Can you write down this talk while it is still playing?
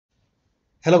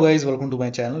Hello guys, welcome to my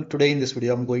channel. Today in this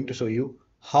video I'm going to show you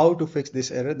how to fix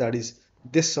this error, that is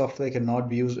this software cannot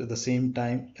be used at the same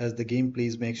time as the game.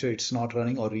 Please make sure it's not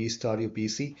running or restart your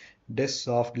PC.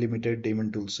 DiscSoft Limited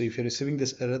Daemon tool. So if you're receiving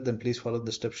this error, then please follow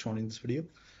the steps shown in this video.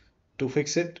 To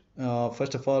fix it,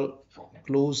 first of all,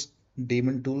 close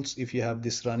Daemon tools if you have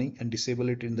this running and disable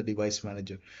it in the device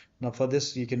manager. Now for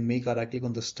this you can make a right click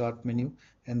on the start menu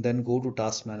and then go to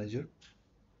task manager.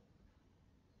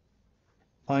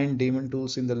 Find Daemon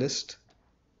tools in the list.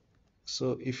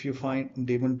 So if you find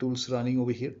Daemon tools running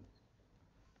over here,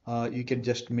 you can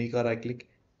just make a right click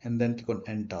and then click on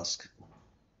end task.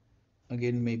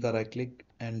 Again, make a right click,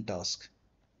 end task.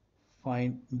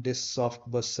 Find this soft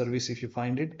bus service if you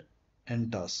find it,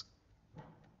 end task.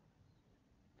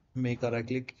 Make a right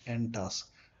click, end task.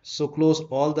 So close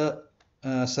all the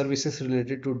services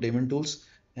related to Daemon tools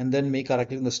and then make a right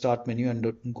click in the start menu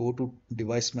and go to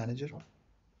device manager.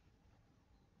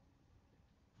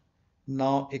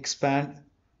 Now expand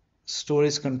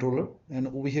storage controller, and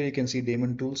over here you can see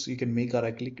Daemon tools. You can make a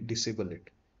right click, disable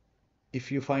it.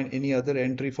 If you find any other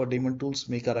entry for Daemon tools,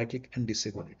 make a right click and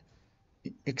disable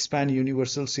it. Expand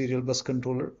universal serial bus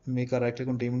controller, make a right click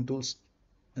on Daemon tools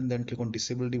and then click on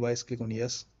disable device, click on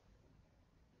yes.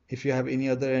 If you have any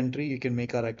other entry, you can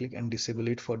make a right click and disable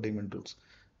it for Daemon tools.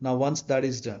 Now once that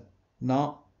is done,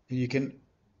 now you can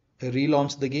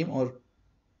relaunch the game or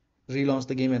relaunch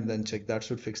the game and then check. That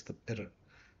should fix the error.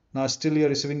 Now still you're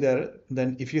receiving the error.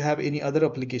 Then if you have any other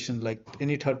application, like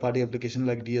any third-party application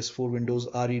like DS4, Windows,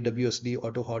 REWSD,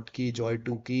 AutoHotkey,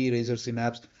 Joy2Key, Razer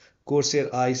Synapse, Corsair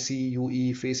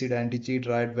ICUE, Faceit, Anti-Cheat,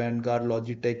 Riot, Vanguard,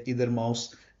 Logitech, either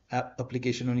mouse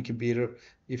application on your computer.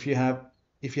 If you have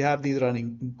these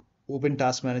running, open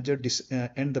Task Manager,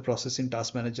 end the process in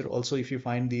Task Manager. Also, if you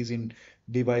find these in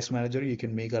Device Manager, you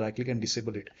can make a right click and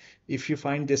disable it. If you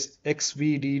find this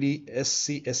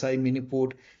XVDD mini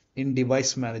port in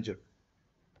Device Manager,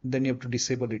 then you have to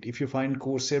disable it. If you find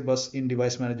Corsair bus in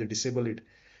Device Manager, disable it.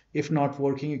 If not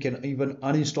working, you can even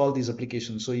uninstall these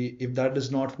applications. So if that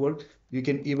does not work, you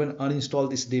can even uninstall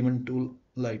this Daemon tool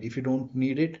Lite. If you don't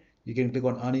need it, you can click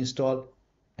on uninstall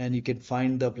and you can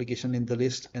find the application in the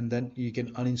list, and then you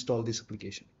can uninstall this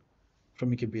application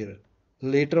from your computer.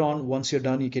 Later on, once you're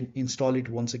done, you can install it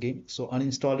once again. So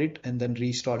uninstall it and then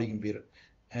restart your computer,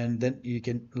 and then you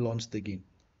can launch the game.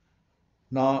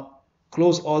 Now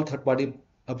close all third-party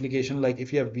application, like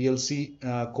if you have VLC,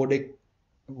 codec,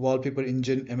 wallpaper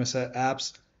engine, MSI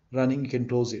apps running, you can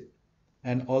close it.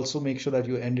 And also make sure that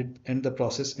you end the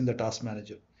process in the task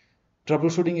manager.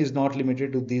 Troubleshooting is not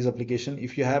limited to these applications.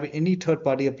 If you have any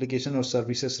third-party application or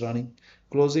services running,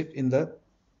 close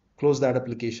that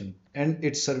application and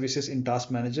its services in task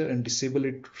manager and disable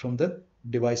it from the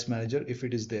device manager if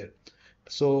it is there.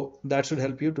 So that should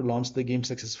help you to launch the game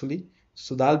successfully.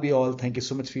 So that'll be all. Thank you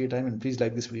so much for your time, and please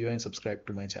like this video and subscribe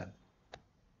to my channel.